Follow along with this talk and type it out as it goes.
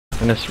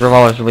And this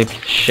revolver's really a piece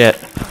of shit.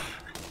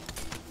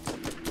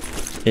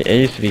 It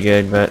used to be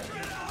good, but...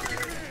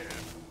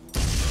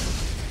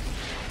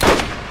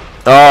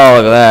 Oh,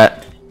 look at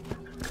that.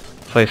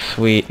 This place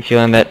sweet.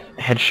 Feeling that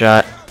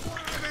headshot.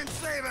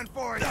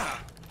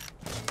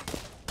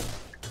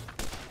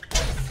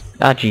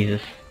 Ah,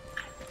 Jesus.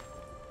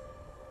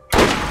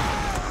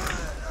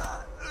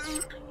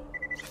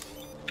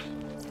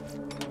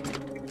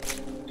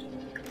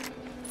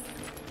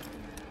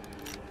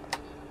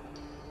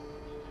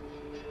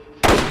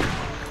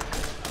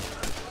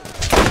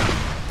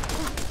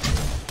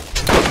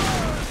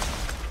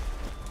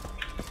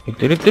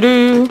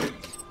 Do-do-do-do.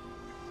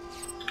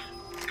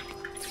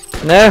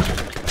 No.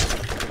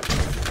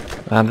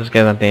 Ah, this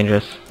guy's not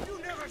dangerous.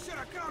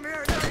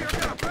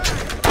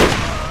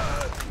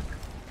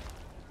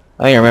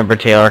 I don't remember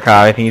Taylor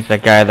Cobb. I think he's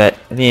that guy that.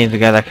 I think he's the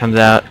guy that comes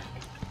out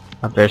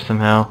up there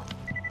somehow.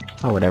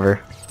 Oh,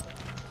 whatever.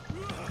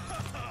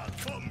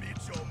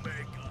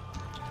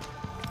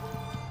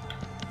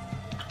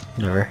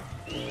 Whatever.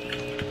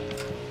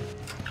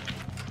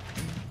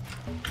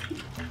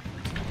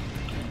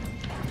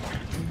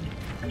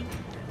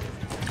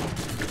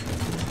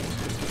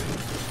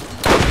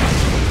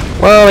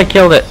 Whoa, I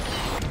killed it.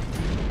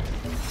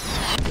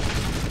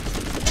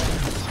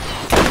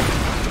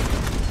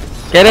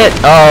 Get it?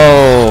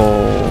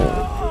 Oh.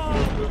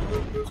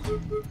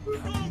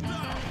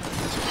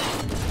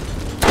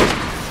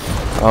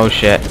 Oh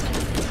shit.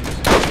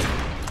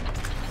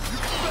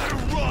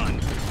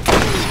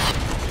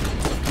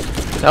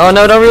 Oh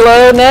no, don't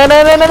reload. No,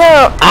 no, no, no,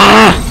 no.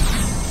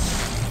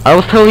 Ah! I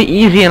was totally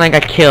easy and I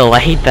got killed. I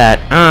hate that.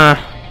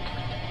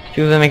 She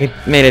was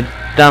made a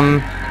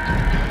dumb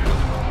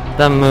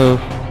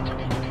move.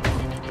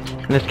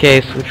 In this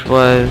case, which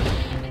was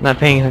not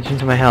paying attention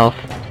to my health.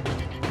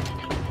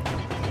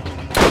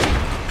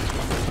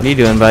 What are you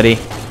doing, buddy?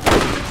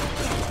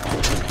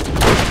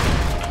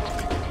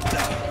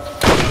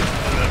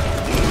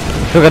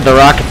 Still got the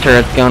rocket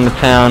turrets going to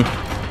town.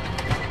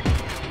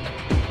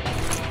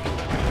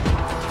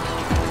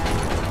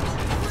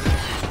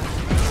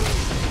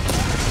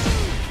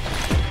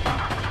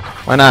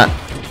 Why not?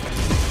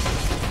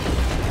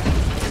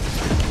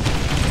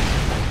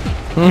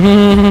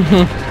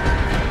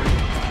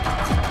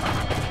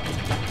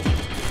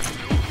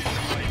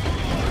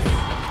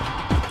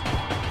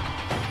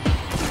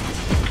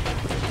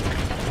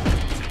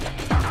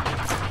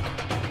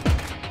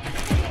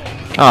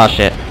 Oh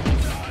shit.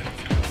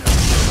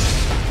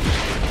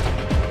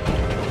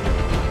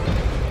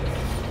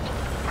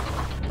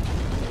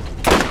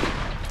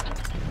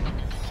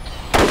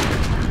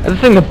 The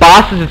thing, the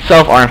bosses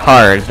itself aren't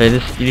hard. They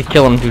just, you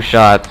kill them 2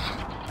 shots.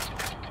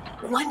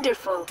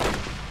 Wonderful.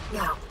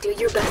 Now, do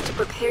your best to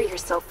prepare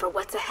yourself for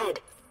what's ahead.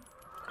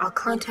 I'll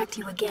contact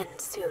you again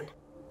soon.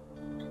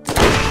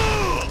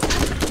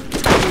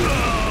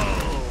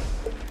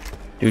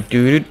 Do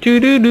do do do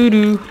do do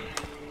do.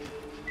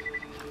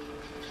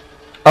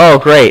 Oh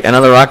great,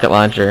 another rocket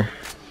launcher.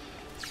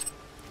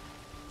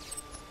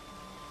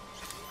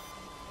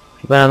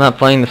 But I'm not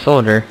playing the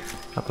soldier.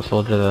 Not the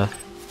soldier, the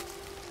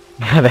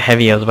the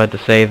heavy, I was about to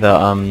say,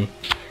 the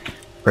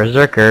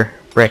berserker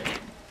brick.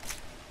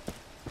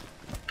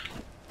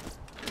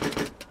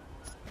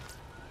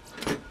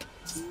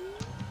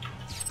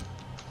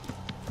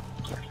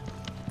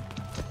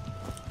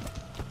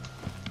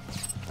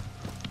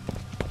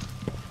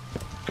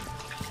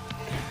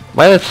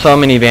 Why there's so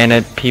many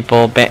bandit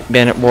people,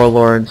 bandit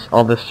warlords,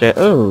 all this shit?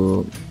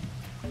 Ooh.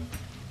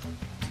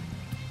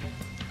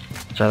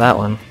 Try that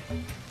one.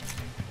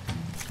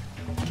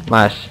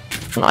 Nice.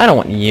 No, I don't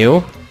want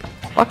you.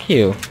 Fuck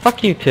you.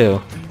 Fuck you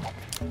too.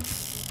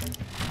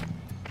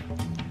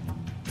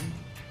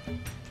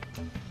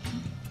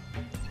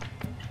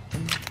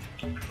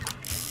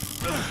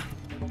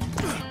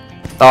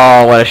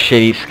 Oh, what a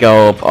shitty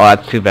scope. Oh,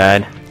 that's too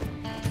bad.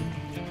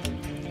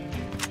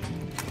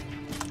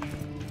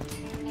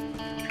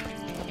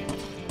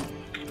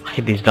 I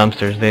hate these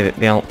dumpsters. They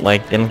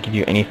don't give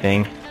you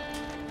anything.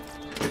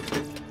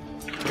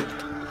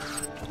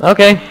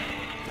 Okay.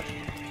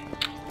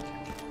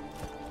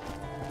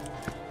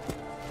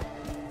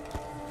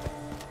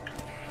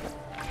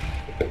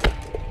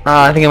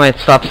 I think I might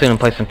stop soon and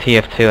play some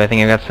TF2. I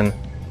think I've got some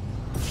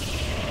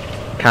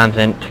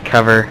content to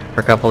cover for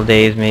a couple of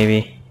days,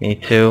 maybe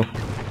 2.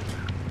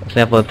 Let's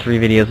upload 3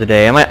 videos a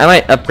day. I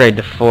might upgrade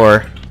to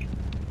 4.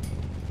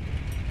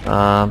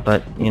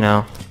 But you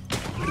know,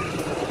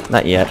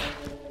 not yet.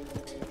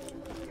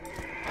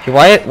 See,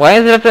 why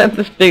is it at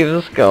this big of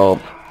a scope?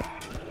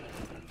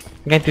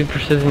 I can't do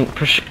precision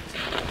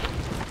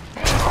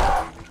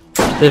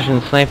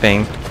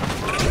sniping.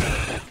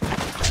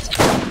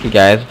 You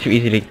guys, too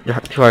easy to,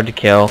 too hard to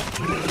kill.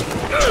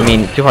 I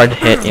mean, too hard to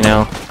hit, you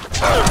know.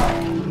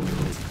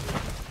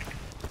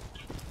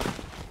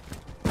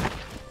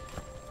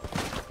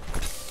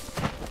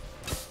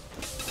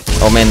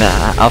 Oh man,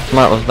 how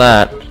smart was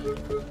that?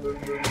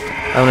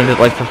 I wanted it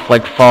like to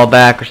fall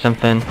back or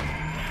something.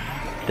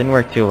 Didn't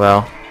work too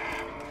well.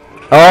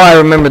 Oh, I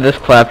remember this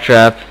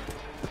claptrap.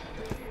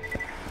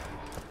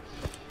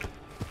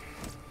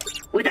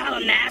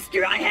 Without a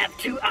master, I have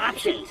two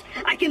options.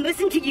 I can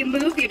listen to you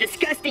move your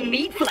disgusting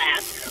meat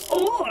flask,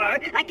 or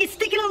I can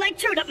stick an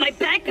electrode up my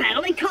back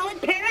panel and call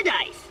it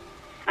paradise.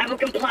 I will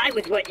comply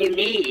with what you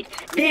need.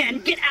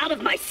 Then get out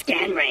of my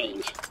scan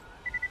range.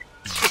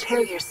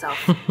 Prepare yourself.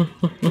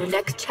 Your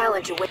next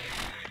challenge awaits.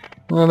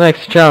 Well,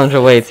 next challenge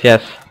awaits,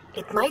 yes.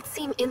 It might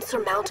seem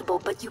insurmountable,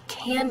 but you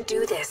can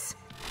do this.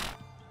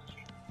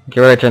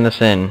 Get ready to turn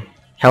this in.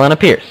 Helena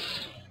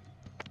Pierce.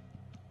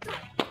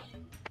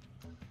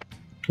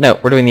 No,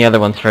 we're doing the other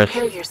ones first.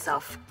 Prepare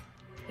yourself.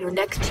 Your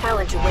next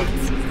challenge awaits.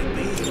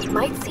 It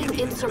might seem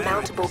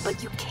insurmountable,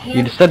 but you can.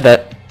 You just said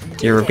that.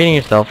 You're repeating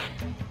yourself.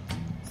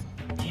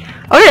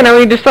 Okay, now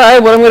we decide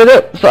what I'm gonna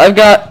do. So I've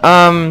got,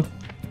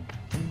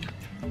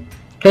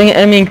 killing an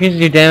enemy increases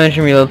your damage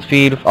and reload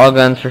speed with all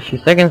guns for a few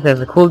seconds.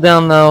 There's a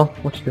cooldown though,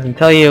 which it doesn't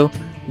tell you.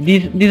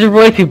 These are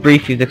way too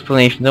brief, these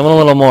explanations. I want a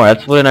little more.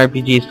 That's what an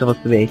RPG is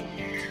supposed to be.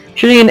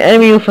 Shooting an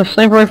enemy with a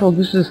sniper rifle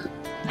reduces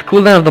the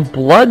cooldown of the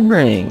blood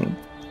ring.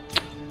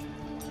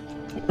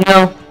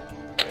 No.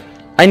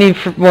 I need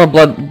more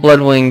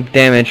blood wing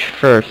damage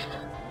first.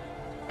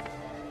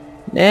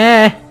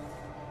 Nah.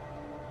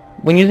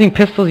 When using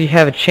pistols, you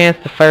have a chance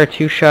to fire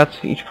 2 shots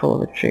for each pull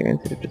of the trigger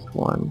instead of just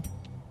 1.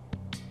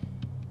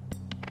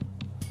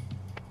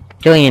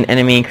 Killing an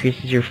enemy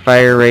increases your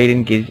fire rate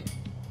and gives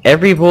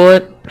every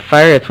bullet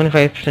fired a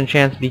 25%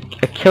 chance to be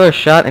a killer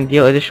shot and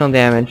deal additional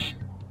damage.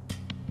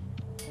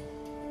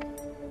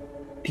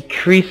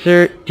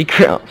 Decreases the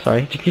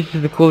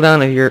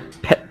cooldown of your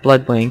pet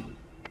bloodwing.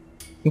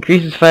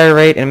 Increases fire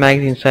rate and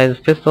magazine size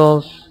of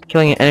pistols.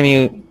 Killing an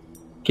enemy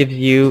gives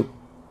you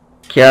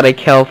chaotic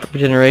health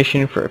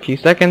regeneration for a few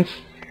seconds.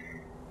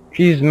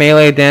 Increases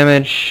melee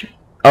damage.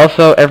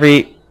 Also,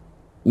 every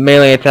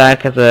melee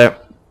attack has a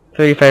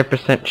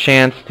 35%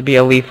 chance to be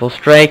a lethal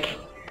strike.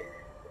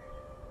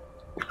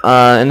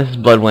 And this is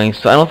Bloodwing,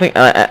 so I don't think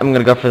I'm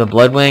gonna go for the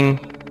Bloodwing.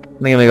 I think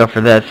I'm gonna go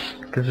for this,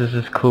 because this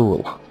is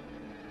cool.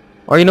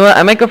 Or you know what,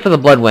 I might go for the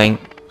Bloodwing.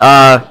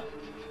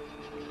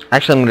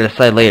 Actually I'm gonna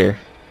decide later.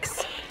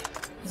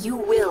 You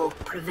will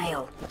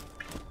prevail.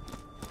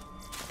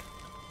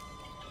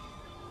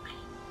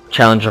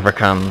 Challenge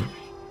overcome.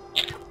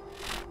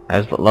 I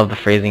just love the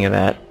phrasing of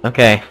that.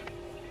 Okay.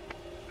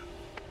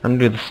 I'm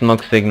gonna do the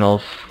smoke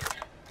signals.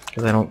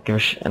 Because I don't give a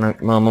shit. Well,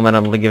 I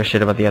don't really give a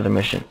shit about the other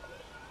mission.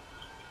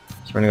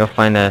 So we're gonna go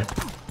find our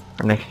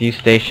next view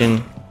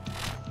station,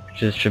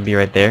 which should be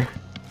right there.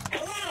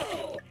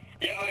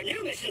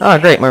 Oh,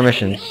 great, more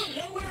missions.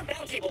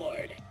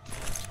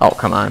 Oh,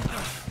 come on.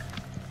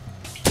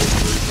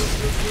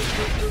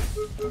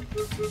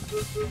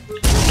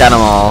 Got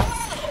them all.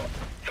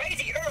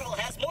 Crazy Earl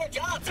has more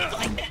jobs he'd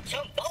like that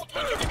chump Vault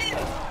Hunter to do.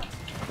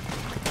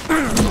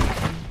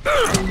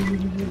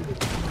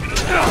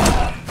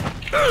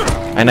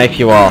 I knife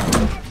you all.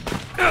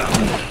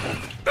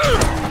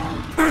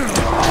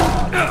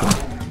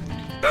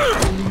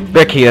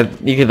 Rick, you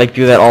could like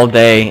do that all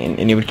day,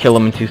 and you would kill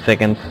him in 2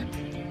 seconds.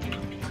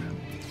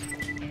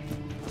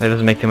 That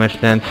doesn't make too much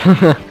sense.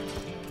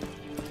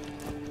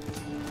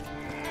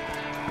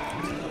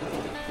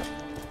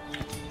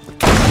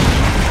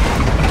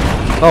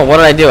 Oh, what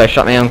did I do? I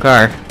shot my own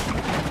car.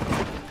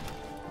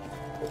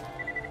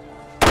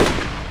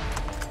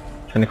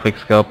 Trying to quick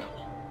scope.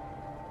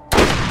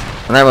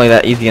 Not really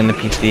that easy on the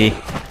PC.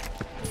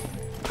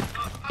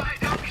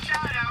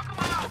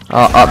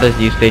 Oh, there's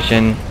the U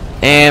station.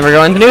 And we're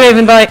going to New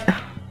Haven, bye!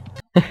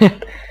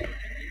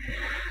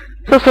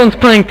 So someone's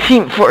playing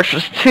Team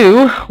Fortress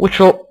 2, which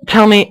will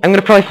tell me I'm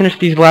gonna probably finish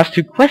these last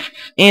 2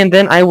 quests, and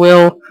then I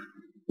will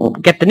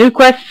get the new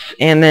quests,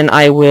 and then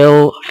I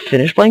will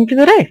finish playing for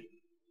the day.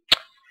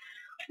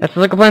 That sounds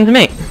like a plan to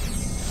me.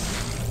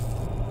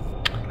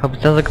 Hope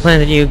it sounds like a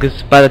plan to you,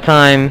 because by the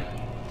time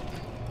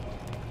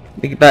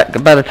these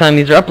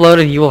are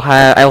uploaded,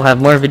 I will have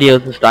more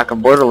videos in stock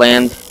of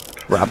Borderlands,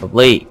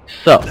 probably.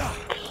 So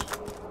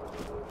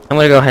I'm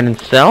gonna go ahead and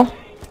sell.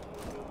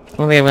 I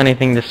don't think I have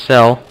anything to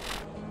sell.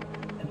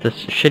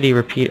 This shitty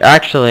repeat.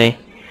 Actually,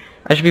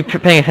 I should be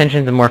paying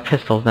attention to more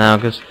pistols now,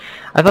 because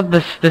I thought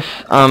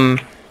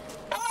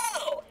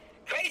Oh!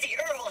 Crazy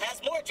Earl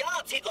has more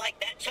jobs he'd like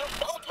that chump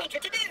Vault Hunter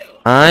to do.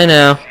 I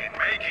know.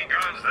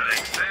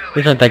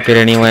 These aren't that good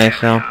anyway,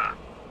 so.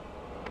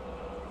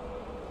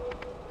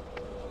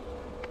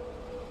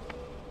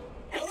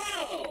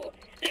 Hello!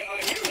 There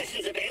are new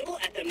missions available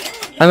at the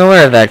middle. I'm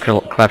aware of that,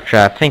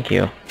 Claptrap. Thank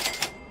you.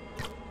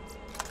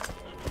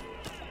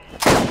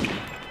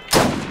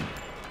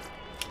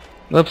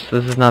 Whoops,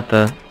 this is not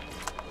the...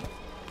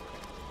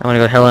 I want to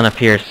go Helena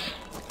Pierce.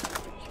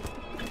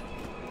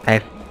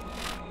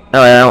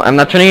 Oh, I'm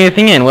not turning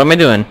anything in. What am I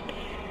doing?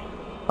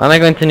 Why am I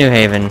going to New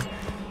Haven?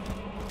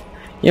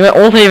 You know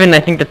what, Old Haven, I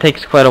think that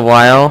takes quite a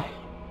while.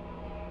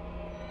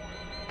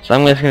 So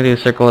I'm just going to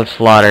do Circle of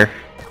Slaughter.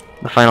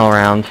 The final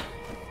round.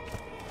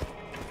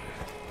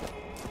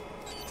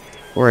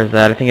 Where is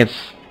that? I think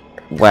it's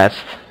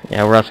west.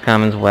 Yeah,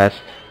 Roscommon's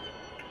west.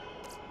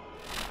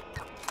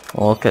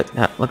 Well, look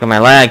at my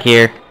lag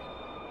here.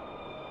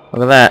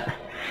 Look at that.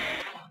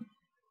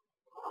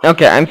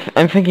 Okay,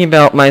 I'm thinking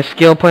about my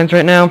skill points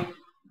right now,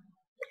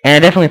 and I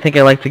definitely think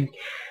I like to.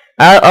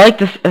 I like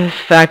this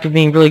fact of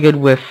being really good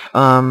with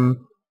the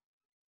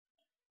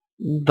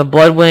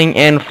Bloodwing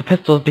and with the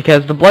pistols,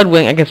 because the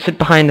Bloodwing I can sit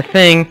behind the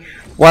thing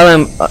while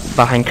I'm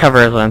behind cover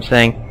is what I'm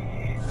saying.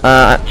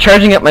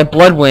 Charging up my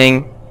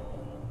Bloodwing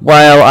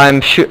while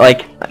I'm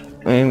like.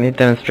 Let me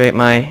demonstrate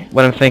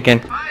what I'm thinking.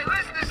 Hey,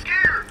 listen to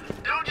Skeeter.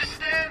 Don't just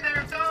stand there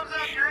and thumbs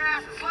up your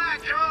ass and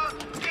slack, John.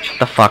 Shut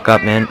the fuck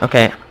up, man.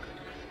 Okay.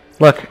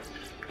 Look,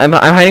 I'm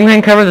hiding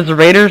behind cover. There's the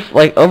raiders,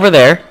 like, over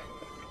there.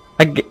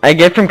 I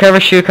get from cover,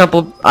 shoot a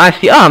couple. I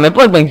see. Ah, my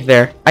Bloodwing's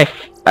there. I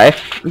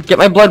get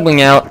my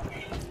Bloodwing out,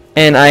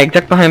 and I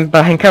duck behind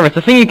cover. It's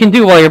the thing you can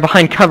do while you're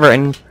behind cover,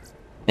 and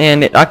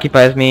it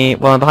occupies me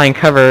while I'm behind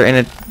cover, and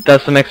it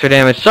does some extra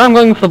damage. So I'm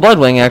going with the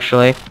Bloodwing,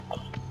 actually.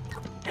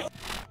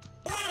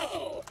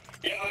 Oh,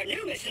 there are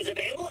new missions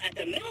available at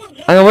the middle of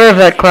the... I'm aware of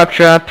that,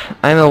 Claptrap.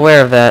 I'm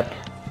aware of that.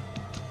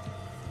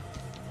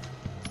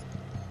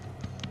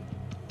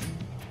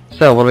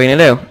 So, what are we gonna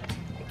do?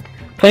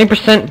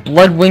 20%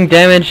 Bloodwing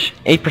damage,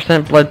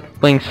 8%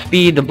 Bloodwing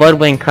speed. The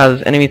Bloodwing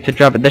causes enemies to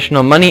drop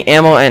additional money,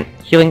 ammo, and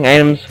healing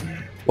items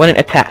when it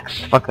attacks.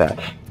 Fuck that.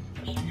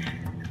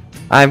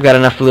 I've got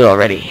enough loot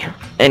already.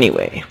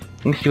 Anyway,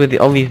 let me see what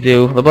all these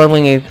do. The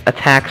Bloodwing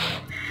attacks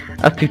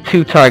up to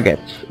 2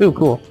 targets. Ooh,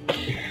 cool.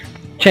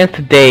 Chance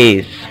to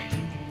daze.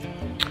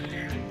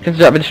 Chance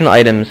to drop additional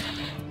items.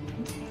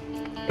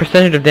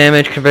 Percentage of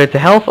damage converted to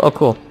health. Oh,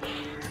 cool.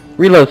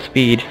 Reload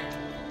speed.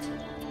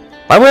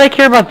 Why would I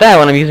care about that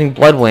when I'm using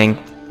Bloodwing?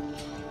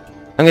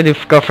 I'm gonna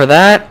go for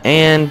that,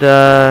 and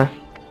that,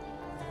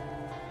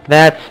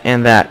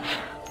 and that.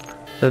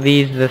 So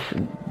these, this,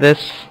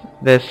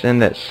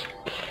 and this.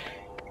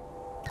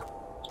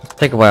 It'll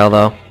take a while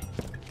though.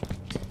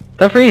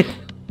 Don't freeze!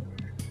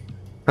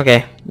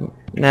 Okay.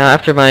 Now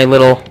after my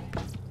little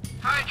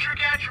Hey, trick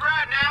out you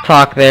right now.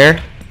 talk there.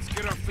 Let's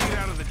get our feet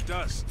out of the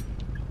dust.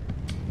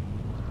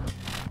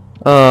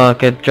 Oh, I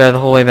could drive the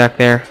whole way back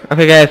there.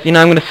 Okay, guys, you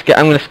know I'm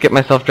gonna skip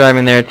myself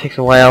driving there. It takes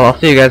a while. I'll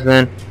see you guys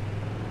then.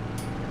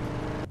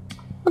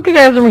 Okay,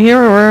 guys, I'm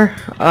here. We're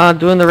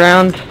doing the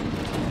round,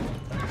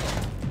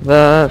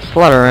 the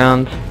slaughter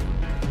round,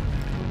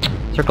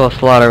 circle of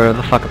slaughter, whatever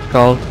the fuck it's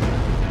called.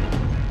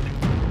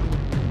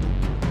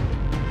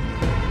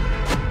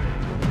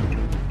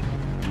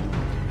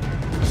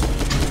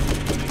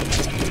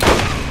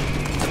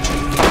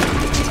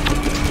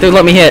 Dude,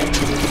 let me hit.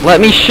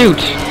 Let me shoot.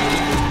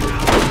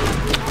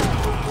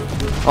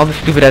 All this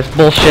stupid ass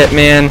bullshit,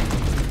 man.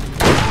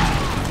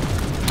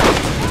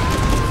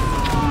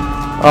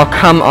 Oh,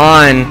 come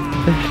on.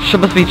 This is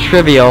supposed to be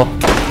trivial.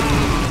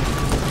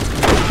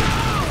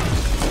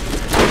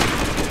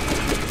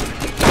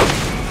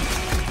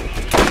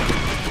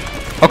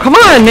 Oh, come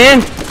on, man.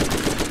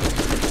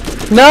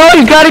 No,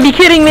 you gotta be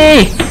kidding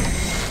me.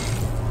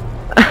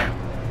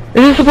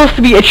 This is supposed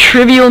to be a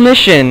trivial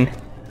mission.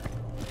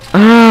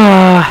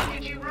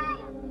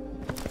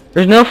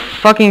 There's no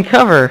fucking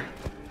cover.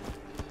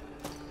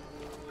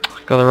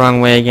 Go the wrong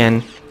way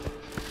again.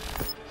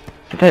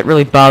 That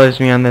really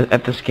bothers me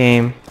at this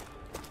game.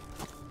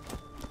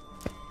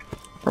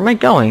 Where am I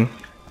going?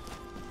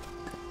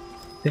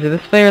 Is it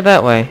this way or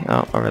that way?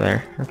 Oh, over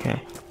there.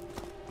 Okay.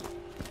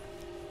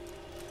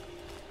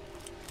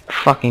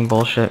 Fucking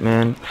bullshit,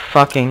 man.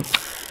 Fucking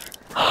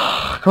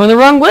going the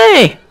wrong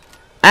way.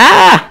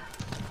 Ah!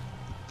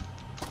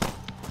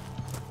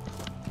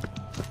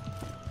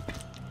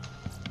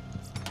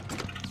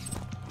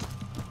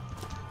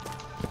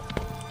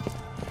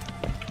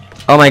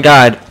 Oh my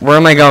god, where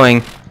am I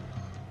going?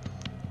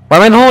 Why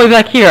am I the whole way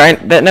back here?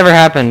 That never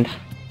happened.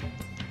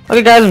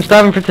 Okay guys, I'm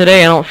stopping for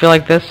today. I don't feel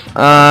like this.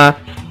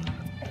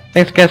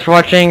 Thanks guys for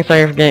watching.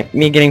 Sorry for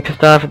me getting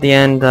pissed off at the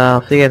end.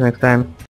 I'll see you guys next time.